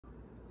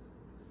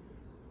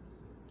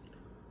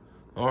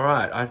All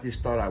right, I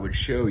just thought I would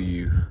show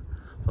you.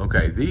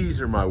 Okay, these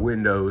are my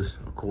windows,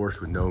 of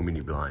course, with no mini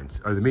blinds.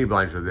 Or the mini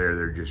blinds are there,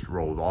 they're just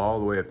rolled all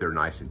the way up there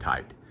nice and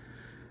tight.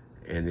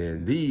 And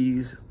then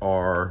these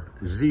are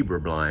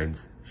zebra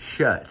blinds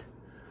shut.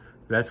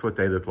 That's what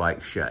they look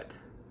like shut.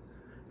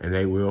 And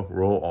they will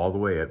roll all the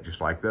way up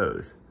just like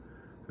those.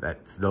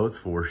 That's those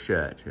four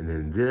shut. And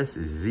then this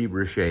is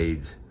zebra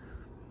shades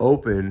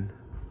open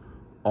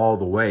all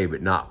the way,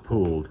 but not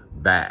pulled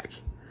back.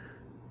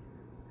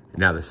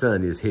 Now the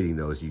sun is hitting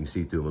those. You can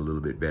see through them a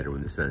little bit better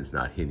when the sun's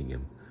not hitting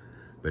them.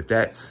 But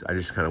that's, I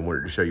just kind of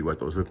wanted to show you what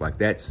those look like.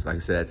 That's, like I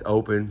said, that's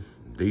open.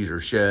 These are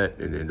shut,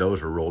 and then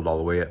those are rolled all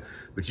the way up.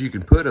 But you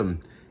can put them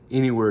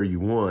anywhere you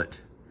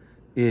want.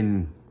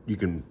 You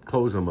can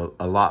close them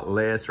a lot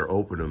less or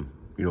open them,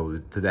 you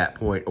know, to that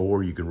point,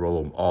 or you can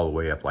roll them all the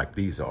way up like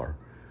these are.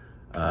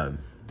 And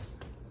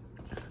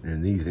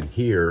these in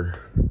here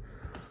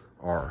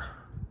are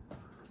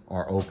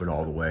open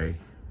all the way,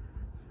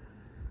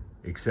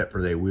 except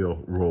for they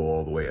will roll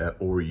all the way up,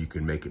 or you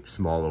can make it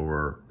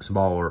smaller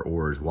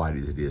or as wide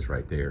as it is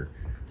right there.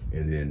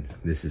 And then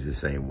this is the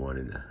same one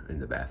in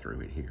the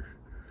bathroom in here.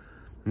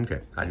 Okay,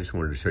 I just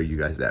wanted to show you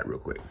guys that real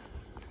quick.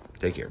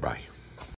 Take care, bye.